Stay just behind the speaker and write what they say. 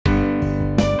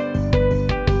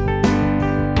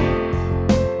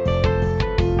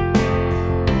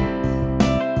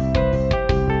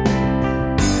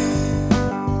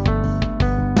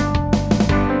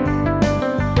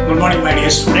morning, my dear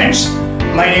students.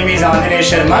 My name is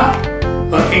Sharma,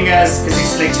 working as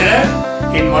physics lecturer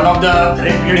in one of the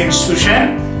reputed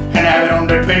institution, and I have around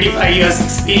 25 years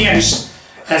experience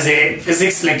as a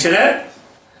physics lecturer.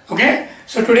 Okay,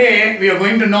 so today we are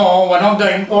going to know one of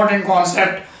the important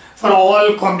concept for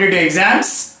all competitive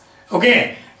exams.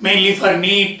 Okay, mainly for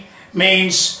NEET,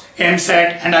 MAINS,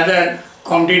 EAMCET and other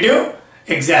competitive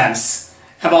exams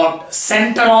about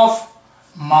center of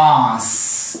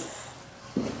mass.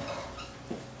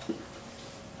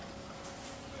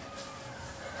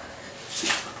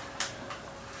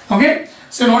 Okay,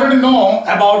 so in order to know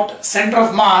about center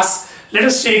of mass, let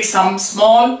us take some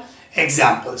small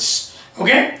examples.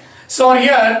 Okay, so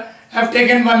here I have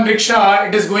taken one rickshaw,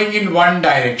 it is going in one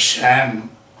direction.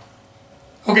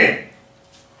 Okay,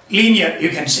 linear you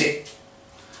can say.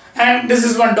 And this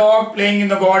is one dog playing in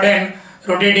the garden,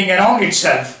 rotating around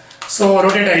itself. So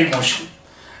rotatory motion.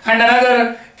 And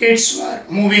another kids were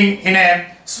moving in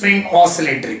a swing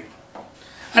oscillatory.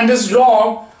 And this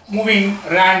dog moving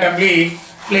randomly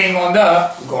playing on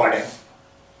the garden.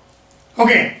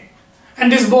 Okay, and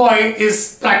this boy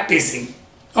is practicing.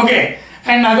 Okay,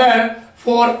 and other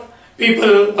 4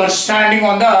 people were standing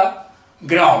on the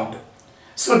ground.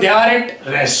 So they are at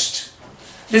rest.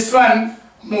 This one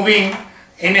moving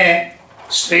in a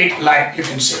straight line, you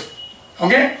can say.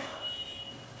 Okay,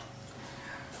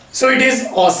 so it is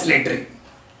oscillatory.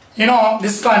 You know,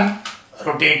 this one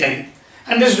rotatory,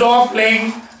 and this dog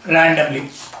playing randomly.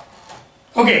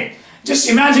 Okay, just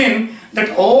imagine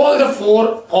that all the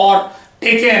 4 are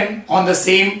taken on the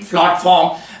same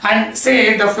platform, and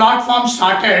say the platform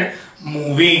started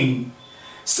moving.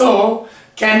 So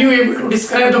can you able to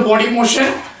describe the body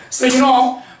motion? So you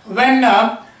know, when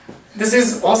this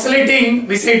is oscillating,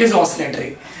 we say it is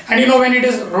oscillatory, and you know, when it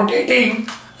is rotating,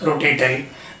 rotatory.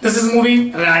 This is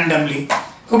moving randomly.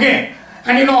 Okay,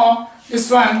 and you know,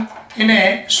 this one in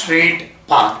a straight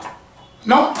path.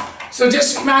 No, so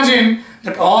just imagine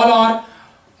that all are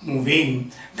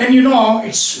moving. Then you know,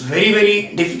 it's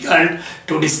very difficult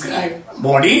to describe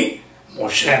body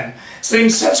motion. So in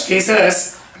such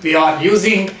cases, we are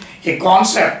using a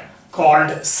concept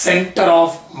called center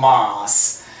of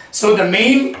mass. So the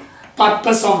main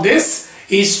purpose of this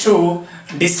is to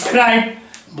describe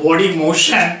body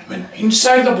motion when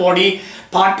inside the body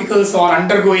particles are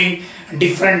undergoing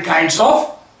different kinds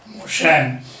of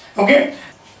motion. Okay,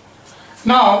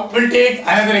 now we'll take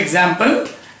another example,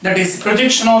 that is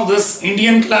projection of this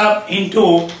Indian club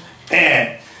into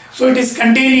air. So it is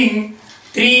containing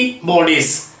 3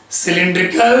 bodies: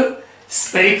 cylindrical,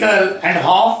 spherical and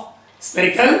half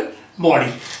spherical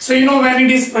body. So you know, when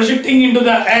it is projecting into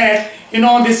the air, you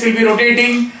know, this will be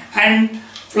rotating and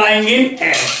flying in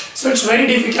air. So it's very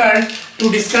difficult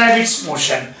to describe its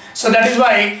motion. So that is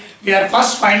why we are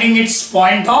first finding its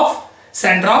point of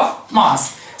center of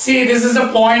mass. See, this is the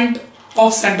point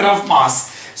of center of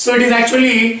mass. So it is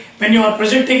actually, when you are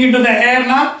projecting into the air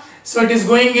now, so it is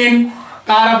going in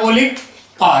parabolic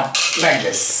path like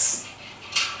this.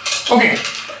 Okay,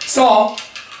 so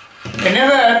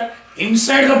whenever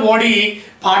inside the body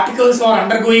particles are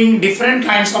undergoing different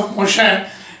kinds of motion,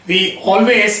 we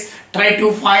always try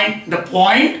to find the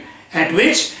point at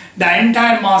which the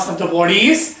entire mass of the body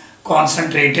is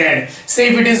concentrated. Say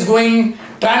if it is going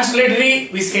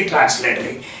translatory, we say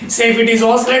translatory. Say if it is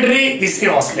oscillatory, we say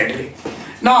oscillatory.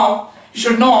 Now you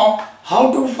should know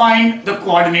how to find the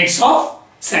coordinates of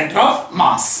center of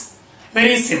mass.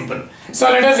 Very simple. So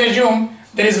let us assume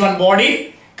there is one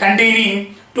body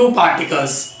containing 2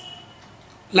 particles,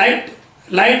 light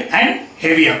and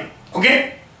heavier.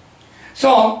 Okay,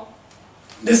 so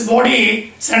this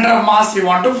body center of mass we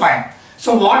want to find.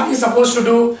 So what we are supposed to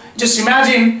do, just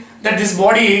imagine that this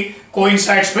body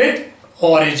coincides with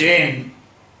origin,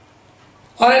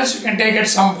 or else you can take at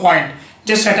some point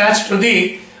just attached to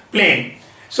the plane.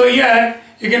 So here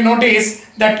you can notice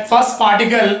that first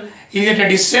particle is at a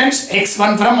distance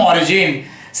x1 from origin,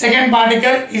 second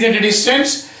particle is at a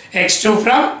distance x2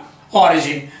 from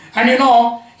origin, and you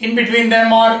know, in between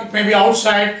them or it may be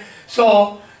outside,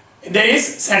 so there is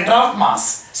center of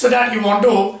mass. So that you want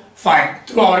to find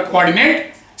through our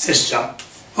coordinate system.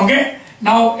 Okay,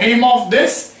 now aim of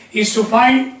this is to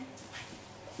find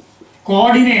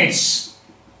coordinates,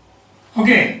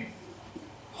 okay,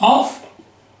 of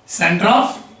center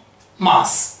of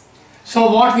mass.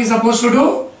 So what we supposed to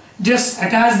do, just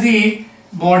attach the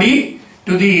body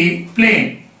to the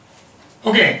plane.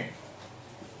 Okay,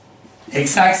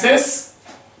 x-axis,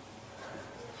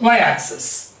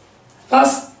 y-axis.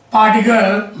 First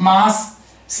particle mass,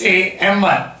 say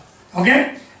m1.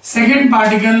 Okay, second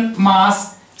particle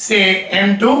mass, say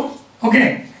m2.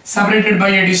 Okay, separated by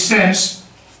a distance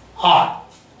r.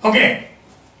 Okay.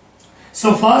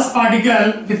 So first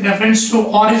particle with reference to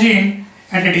origin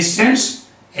at a distance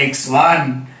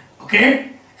x1.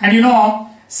 Okay. And you know,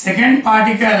 second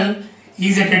particle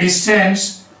is at a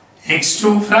distance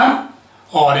x2 from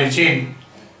origin.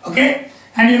 Okay.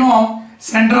 And you know,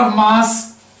 center of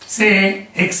mass, say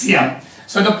xm.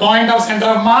 So the point of center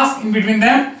of mass in between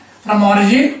them from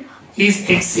origin is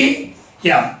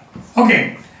xcm.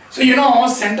 Okay. So you know,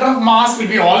 center of mass will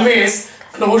be always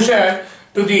closer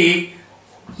to the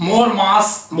more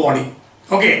mass body.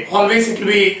 Okay. Always it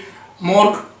will be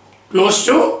more close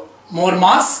to more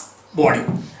mass body.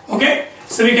 Okay.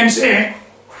 So we can say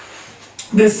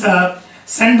this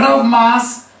center of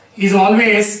mass is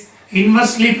always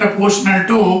inversely proportional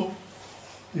to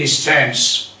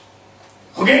distance.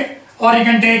 Okay. Or you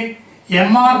can take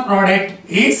MR product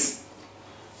is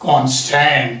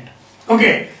constant.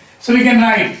 Okay. So we can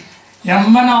write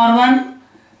M1R1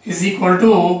 is equal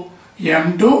to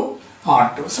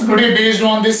M2R2. So today, based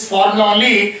on this formula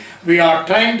only, we are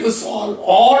trying to solve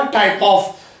all type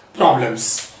of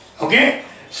problems. Okay.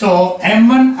 So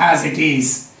M1 as it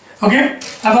is. Okay.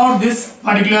 About this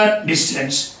particular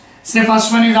distance. Say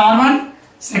first one is R1,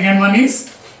 second one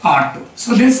is R2.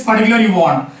 So this particular you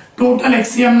want total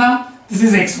XCM now. This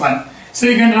is x1. So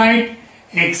you can write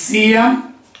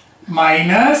xcm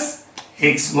minus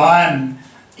x1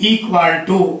 equal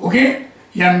to, okay,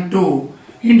 m2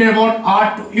 into about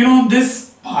r2. You know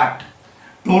this part.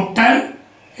 Total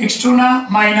x2 na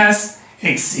minus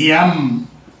xcm.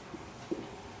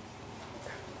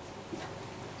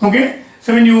 Okay.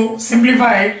 So when you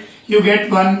simplify, you get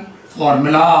one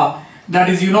formula. That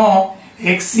is, you know,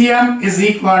 xcm is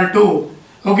equal to,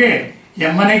 okay,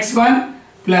 m1x1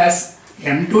 plus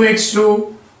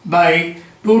m2x2 by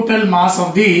total mass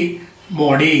of the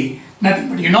body. Nothing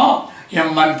but, you know,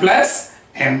 m1 plus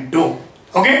m2.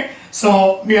 Okay.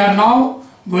 So we are now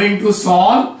going to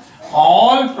solve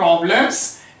all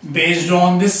problems based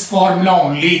on this formula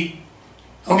only.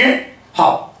 Okay.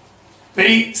 How?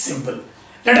 Very simple.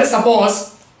 Let us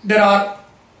suppose there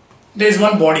is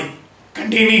one body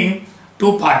containing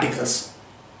two particles,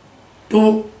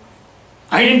 two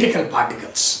identical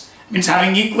particles, means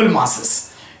having equal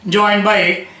masses, joined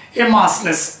by a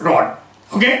massless rod.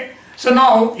 Okay. So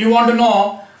now you want to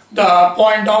know the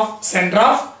point of center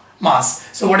of mass.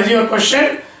 So what is your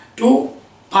question? Two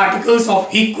particles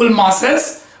of equal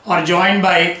masses are joined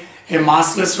by a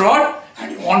massless rod,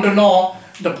 and you want to know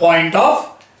the point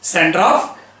of center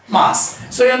of mass.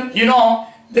 So you know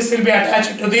this will be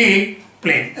attached to the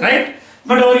plane, right?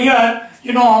 But over here,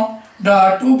 you know,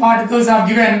 the two particles are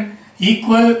given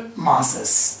equal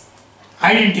masses,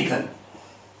 identical.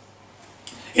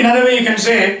 In other way, you can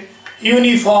say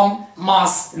uniform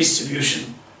mass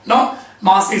distribution. No,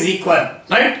 mass is equal,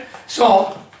 right?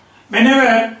 So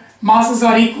whenever masses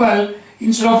are equal,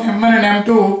 instead of m1 and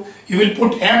m2, you will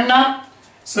put m na.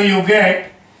 So you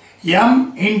get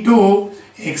m into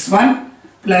x1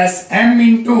 plus m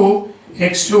into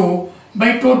x2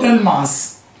 by total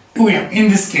mass 2m in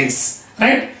this case,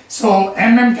 right? So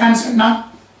mm cancel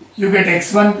now, you get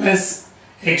x1 plus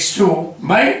x2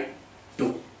 by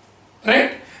 2,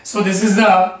 right? So this is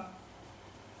the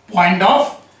point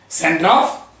of center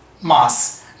of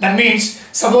mass. That means,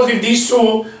 suppose if these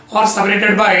two are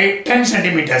separated by 10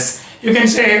 centimeters, you can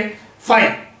say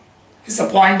 5 is the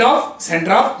point of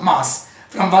center of mass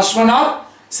from first one or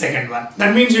second one.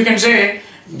 That means you can say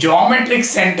geometric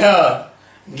center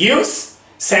gives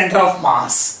center of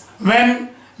mass when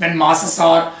masses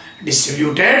are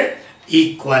distributed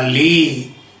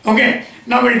equally. Okay.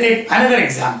 Now we'll take another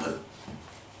example.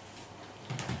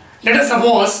 Let us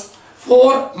suppose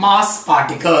 4 mass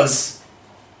particles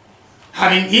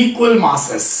having equal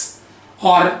masses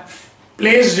are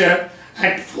placed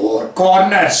at 4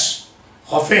 corners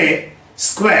of a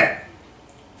square.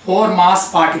 4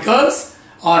 mass particles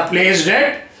are placed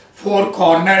at 4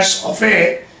 corners of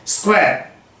a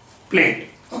square plate.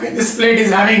 Okay, this plate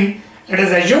is having, let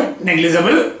us assume,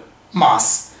 negligible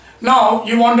mass. Now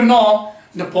you want to know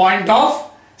the point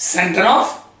of center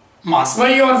of mass.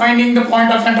 Why you are finding the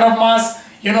point of center of mass?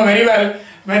 You know very well,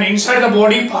 when inside the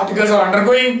body particles are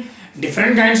undergoing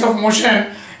different kinds of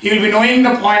motion, you will be knowing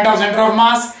the point of center of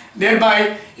mass.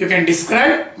 Thereby you can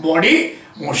describe body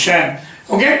motion.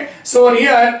 Okay, so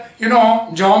here, you know,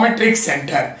 geometric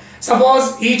center.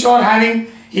 Suppose each are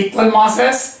having equal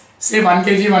masses, say 1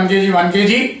 kg, 1 kg, 1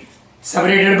 kg,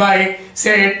 separated by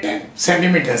say 10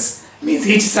 centimeters. Means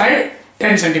each side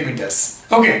 10 centimeters.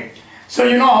 Okay, so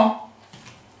you know,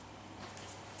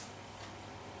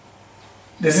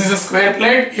 this is a square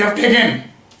plate you have taken.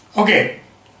 Okay,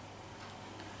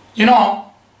 you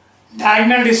know,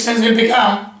 diagonal distance will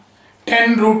become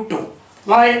 10 root 2.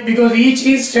 Why? Because each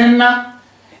is 10 na?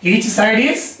 Each side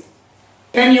is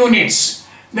 10 units.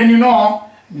 Then you know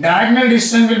diagonal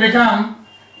distance will become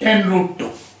 10 root 2.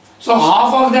 So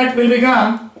half of that will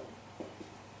become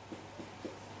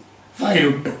 5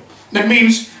 root 2. That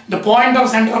means the point of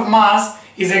center of mass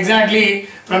is exactly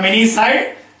from any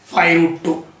side 5 root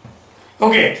 2.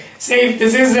 Okay, say if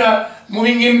this is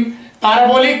moving in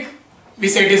parabolic, we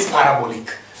say it is parabolic.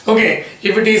 Okay,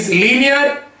 if it is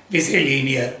linear, we say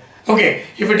linear. Okay,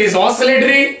 if it is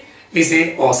oscillatory, we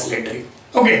say oscillatory.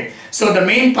 Okay, so the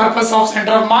main purpose of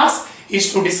center of mass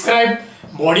is to describe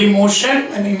body motion,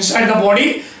 and inside the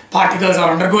body particles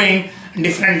are undergoing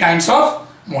different kinds of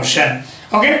motion.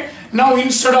 Okay, now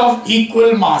instead of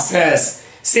equal masses,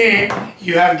 say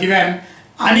you have given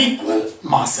unequal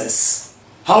masses.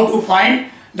 How to find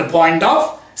the point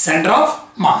of center of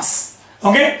mass?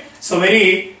 Okay, so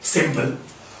very simple.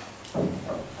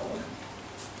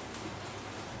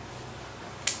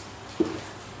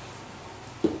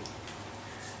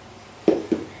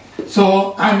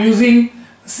 So I am using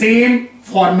same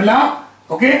formula,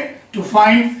 okay, to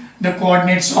find the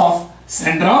coordinates of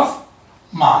center of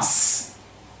mass.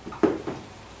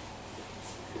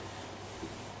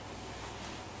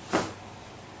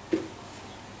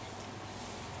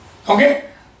 Okay,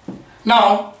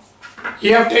 now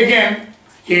you have taken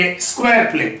a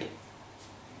square plate,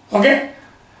 okay,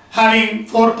 having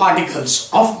 4 particles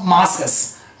of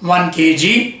masses 1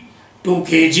 kg, 2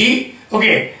 kg,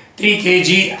 okay, 3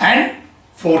 kg and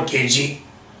 4 kg.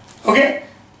 Okay,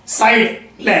 side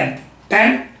length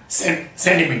 10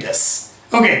 centimeters.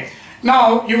 Okay,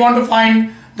 now you want to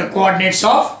find the coordinates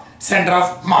of center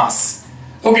of mass.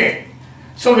 Okay,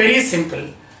 so very simple.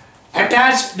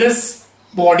 Attach this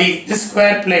body, this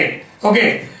square plate,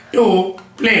 okay, to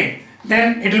plane.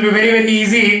 Then it will be very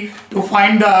easy to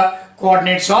find the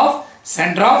coordinates of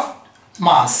center of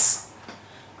mass.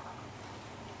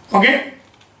 Okay,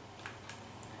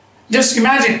 just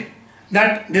imagine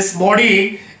that this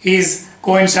body is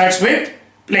coincides with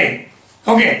plane.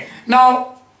 Okay,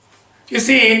 now you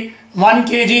see 1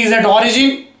 kg is at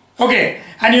origin, okay,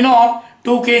 and you know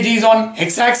 2 kg is on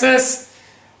x-axis,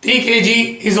 3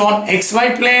 kg is on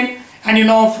xy plane, and you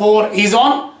know 4 is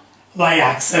on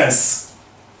y-axis.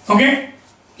 Okay,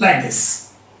 like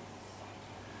this.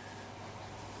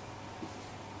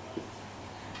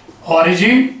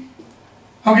 Origin,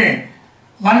 okay,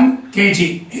 1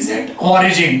 kg is at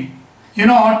origin. You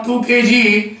know 2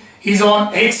 kg is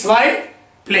on xy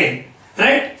plane,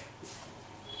 right?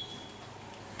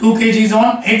 2 kg is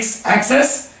on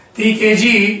x-axis, 3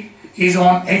 kg is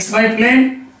on xy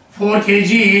plane, 4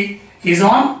 kg is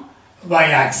on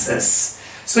y-axis.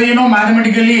 So you know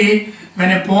mathematically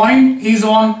when a point is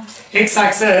on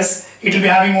x-axis, it will be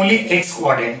having only x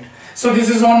coordinate. So this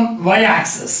is on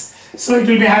y-axis, so it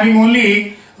will be having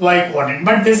only y coordinate.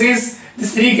 But this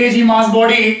 3 kg mass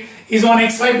body is on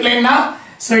xy plane now,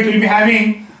 so it will be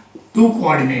having 2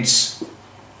 coordinates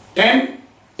 10,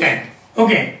 10.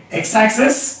 Okay,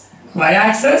 x-axis,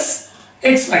 y-axis,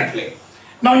 xy plane.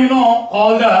 Now you know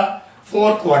all the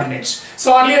 4 coordinates.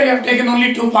 So earlier we have taken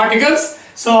only 2 particles,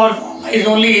 so our formula is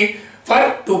only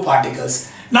for 2 particles.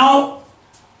 Now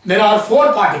there are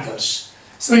 4 particles,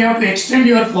 so you have to extend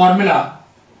your formula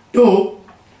to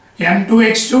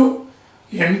m2x2,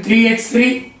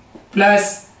 m3x3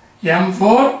 plus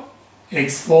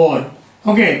m4x4.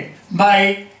 Okay,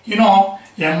 by you know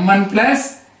m1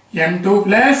 plus m2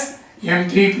 plus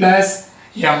m3 plus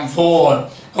m4.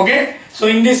 Okay, so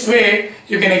in this way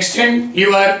you can extend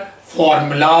your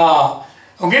formula.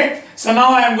 Okay, so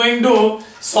now I am going to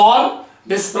solve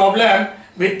this problem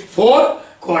with 4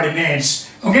 coordinates.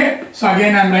 Okay, so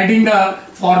again I am writing the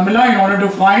formula in order to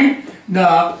find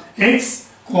the x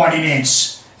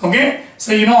coordinates. Okay,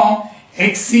 so you know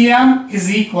xcm is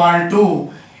equal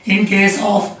to, in case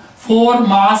of 4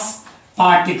 mass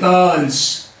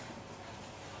particles,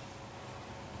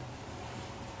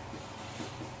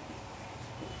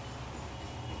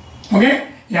 okay,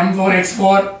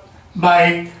 m4x4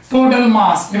 by total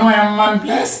mass, you know m1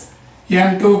 plus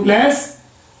m2 plus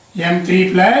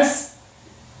m3 plus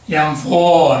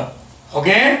m4.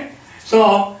 Okay,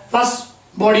 so first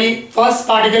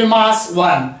particle mass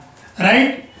 1,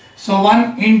 right? So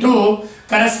 1 into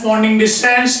corresponding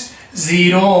distance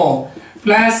 0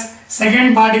 plus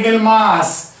second particle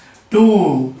mass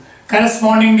 2,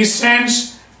 corresponding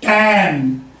distance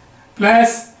 10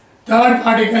 plus third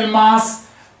particle mass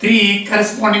 3,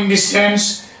 corresponding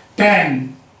distance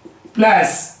 10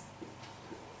 plus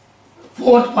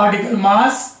fourth particle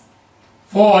mass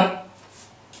 4,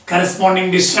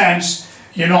 corresponding distance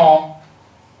you know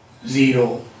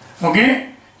 0. Okay,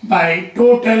 by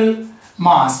total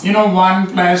mass. 1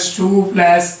 plus 2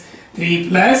 plus 3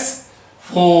 plus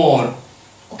 4.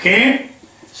 Okay.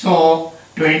 So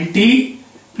 20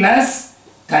 plus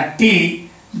 30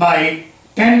 by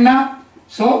 10.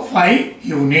 So 5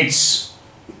 units.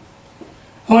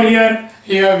 Over here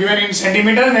you have given in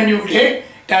centimeters, then you take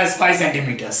it as 5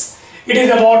 centimeters. It is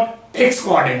about x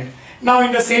coordinate. Now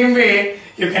in the same way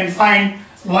you can find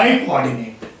y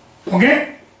coordinate.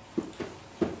 Okay.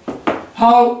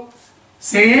 How?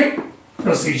 Same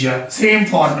procedure, same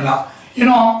formula.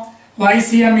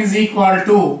 YCM is equal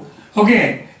to,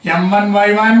 okay,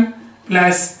 M1Y1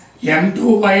 plus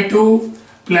M2Y2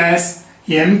 plus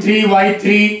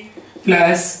M3Y3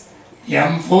 plus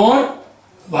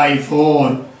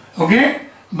M4Y4, okay,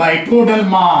 by total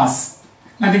mass.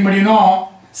 Nothing but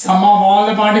sum of all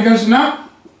the particles now.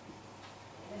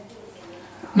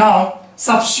 Now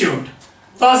substitute.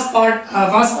 First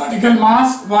particle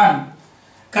mass 1,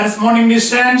 corresponding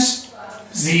distance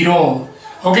 0,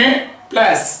 okay,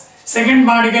 plus second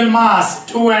particle mass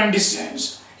 2 and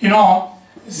distance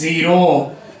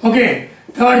 0, okay,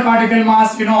 third particle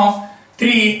mass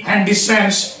 3 and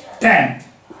distance 10,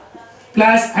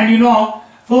 plus and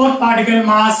fourth particle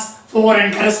mass 4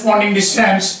 and corresponding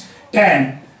distance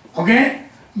 10, okay,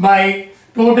 by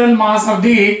total mass of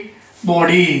the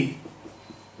body.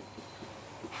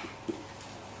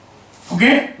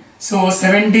 Okay, so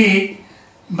 70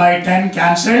 by 10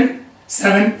 cancelled,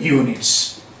 7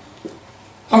 units.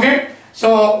 Okay,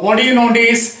 so what do you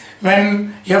notice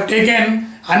when you have taken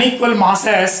unequal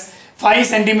masses? 5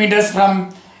 centimeters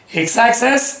from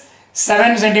x-axis,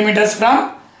 7 centimeters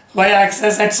from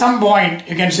y-axis. At some point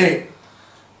you can say,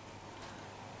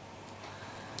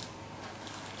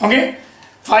 okay,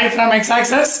 5 from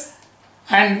x-axis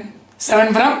and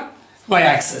 7 from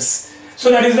y-axis. So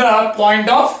that is the point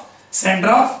of center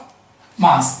of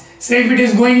mass. Say if it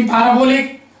is going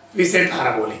parabolic, we say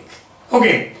parabolic.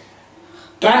 Okay,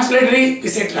 translatory, we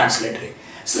say translatory.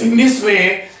 So in this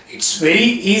way, it's very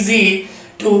easy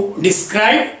to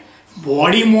describe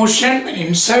body motion. When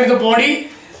inside the body,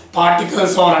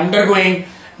 particles are undergoing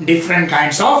different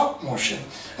kinds of motion.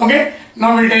 Okay,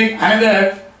 now we'll take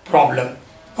another problem.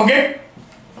 Okay,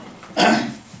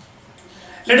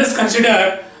 let us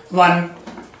consider one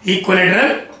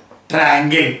equilateral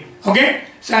triangle. Okay,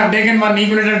 so I have taken one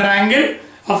equilateral triangle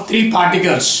of 3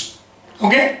 particles.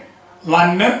 Okay,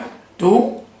 1,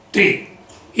 2, 3.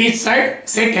 Each side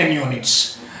say 10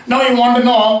 units. Now you want to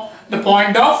know the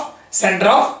point of center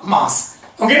of mass.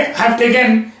 Okay, I have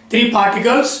taken 3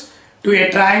 particles to a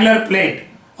triangular plate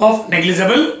of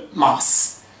negligible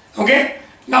mass. Okay,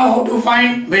 now how to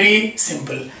find? Very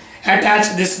simple.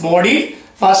 Attach this body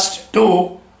first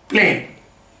to plate.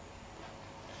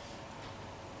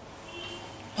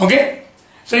 Okay,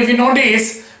 so if you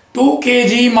notice 2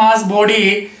 kg mass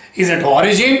body is at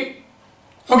origin,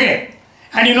 okay,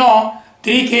 and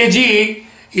 3 kg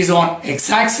is on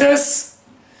x-axis,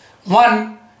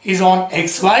 1 is on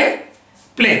xy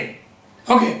plane.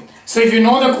 Okay, so if you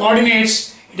know the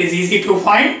coordinates, it is easy to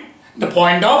find the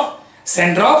point of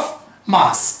center of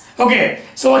mass. Okay,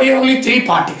 so here only 3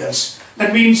 particles.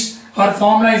 That means our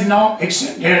formula is now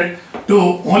extended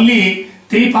to only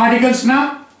 3 particles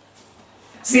now.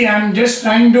 See, I am just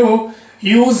trying to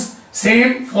use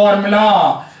same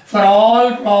formula for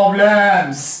all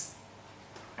problems.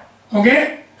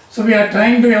 Okay, so we are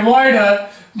trying to avoid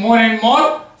more and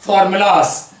more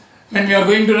formulas. When we are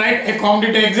going to write a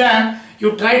competitive exam,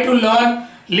 you try to learn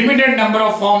limited number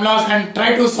of formulas and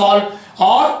try to solve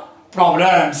all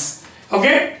problems.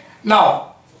 Okay,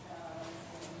 now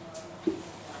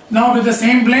to the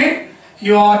same plane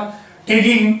you are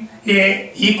taking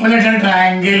a equilateral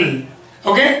triangle.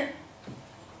 Okay,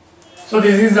 so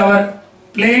this is our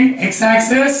plane,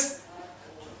 x-axis,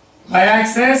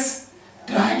 y-axis,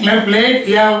 triangular plate.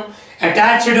 We have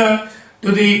attached to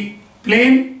the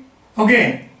plane.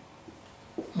 Okay,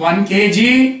 1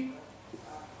 kg,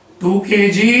 2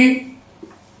 kg,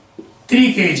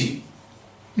 3 kg.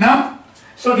 Now,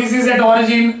 so this is at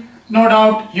origin. No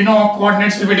doubt,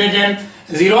 coordinates will be taken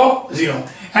 0, 0,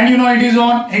 and it is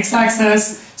on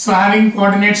x-axis. So having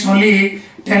coordinates only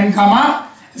 10,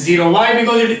 0. Why?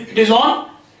 Because it is on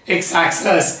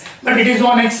x-axis, but it is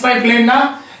on xy plane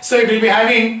now, so it will be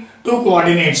having 2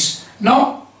 coordinates.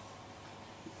 Now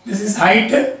this is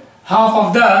height, half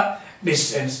of the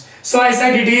distance. So I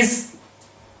said it is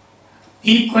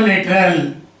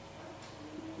equilateral.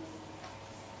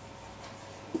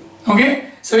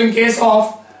 Okay, so in case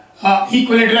of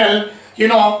equilateral,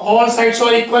 all sides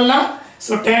are equal now,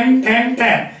 so 10, 10,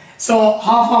 10. So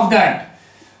half of that.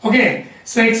 Okay,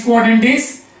 so x coordinate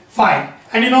is 5,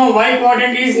 and y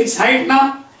coordinate is its height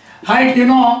now. Height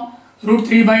root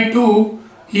 3 by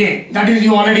 2a. That is,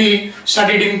 you already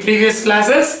studied in previous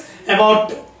classes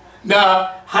about the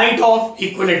height of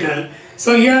equilateral.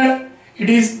 So here it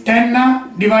is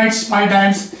 10 divides 5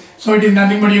 times. So it is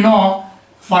nothing but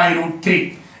 5 root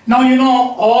 3. Now you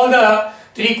know all the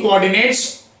 3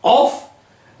 coordinates of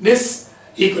this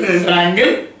equilateral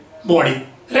triangle body,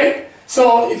 right?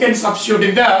 So you can substitute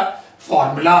in the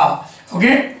formula.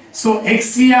 Okay, so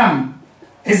XCM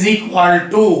is equal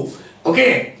to,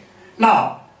 okay,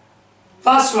 now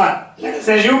first one, let us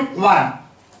assume 1.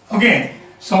 Okay,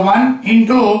 so 1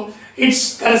 into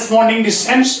its corresponding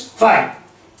distance 5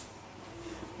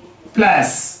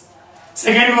 plus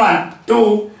second one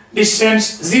 2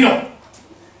 distance 0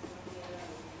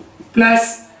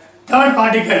 plus third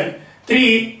particle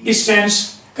 3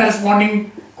 distance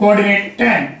corresponding coordinate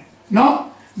 10,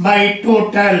 no, by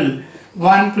total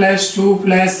 1 plus 2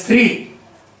 plus 3.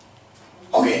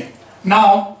 Okay,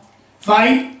 now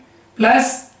 5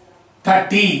 plus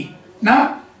 30,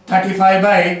 now 35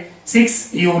 by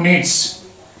 6 units.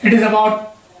 It is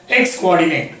about x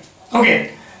coordinate.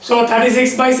 Okay, so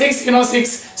 36 by 6,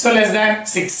 6, so less than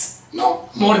 6, no,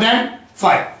 more than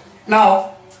 5.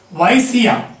 Now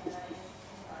YCM,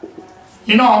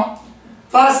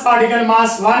 first particle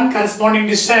mass 1, corresponding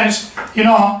distance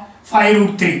 5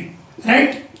 root 3,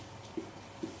 right,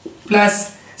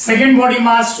 plus second body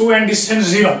mass 2 and distance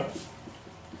 0,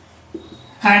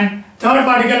 and third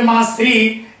particle mass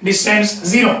 3, distance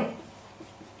 0,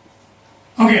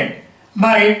 okay,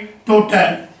 by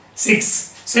total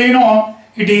 6. So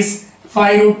it is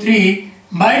 5 root 3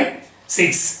 by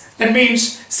 6. That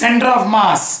means center of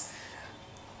mass,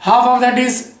 half of that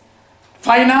is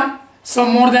 5 now, so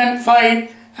more than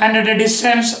 5, and at a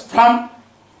distance from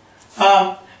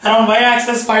around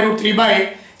y-axis 5 root 3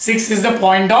 by 6 is the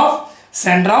point of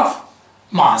center of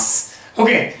mass.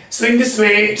 Okay, so in this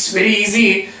way it's very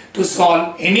easy to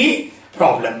solve any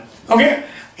problem. Okay,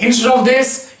 instead of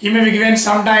this you may be given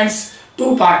sometimes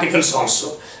 2 particles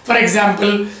also. For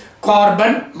example,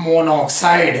 carbon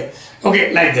monoxide,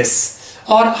 okay, like this,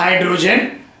 or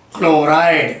hydrogen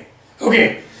chloride.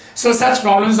 Okay, so such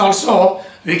problems also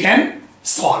we can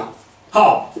solve.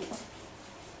 How?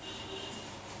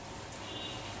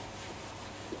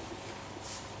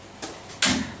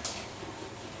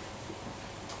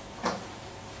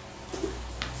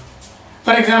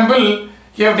 For example,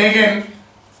 you have taken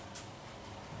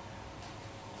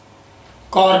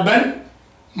carbon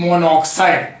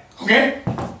monoxide, okay,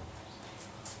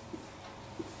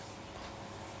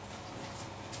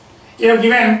 you have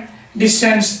given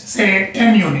distance, say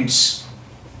 10 units,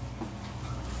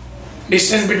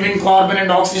 distance between carbon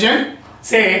and oxygen,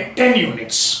 say 10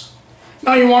 units.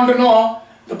 Now you want to know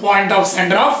the point of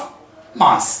center of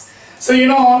mass. So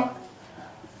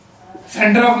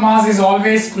center of mass is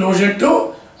always closer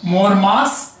to more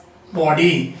mass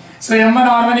body. So M1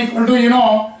 R1 equal to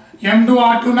M2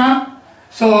 R2 na.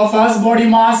 So first body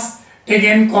mass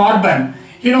taken carbon,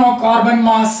 carbon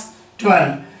mass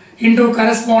 12 into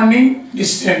corresponding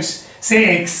distance,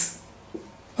 say x,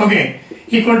 okay,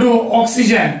 equal to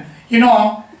oxygen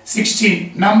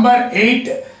 16, number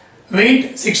 8,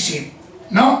 weight 16,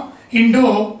 no,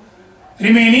 into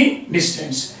remaining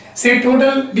distance. Say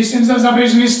total distance of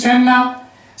separation is 10 now.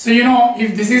 So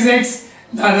if this is x,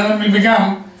 the other one will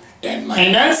become 10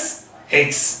 minus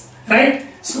x, right?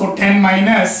 So 10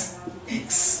 minus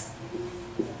x,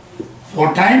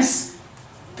 4 times,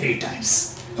 3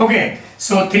 times. Okay,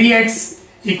 so 3x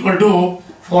equal to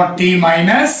 40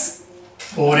 minus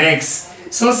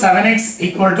 4x. So 7x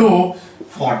equal to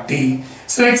 40.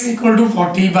 So x equal to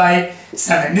 40 by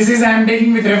 7. This is I am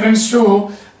taking with reference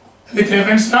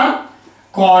from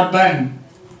carbon.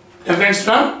 Reference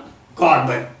from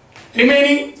carbon.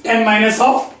 Remaining 10 minus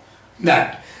of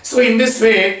that. So in this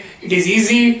way, it is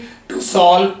easy to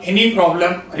solve any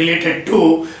problem related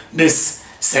to this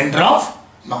center of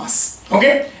mass.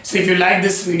 Okay. So if you like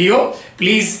this video,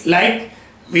 please like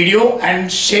video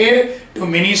and share to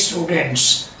many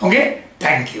students. Okay.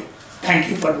 Thank you. Thank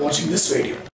you for watching this video.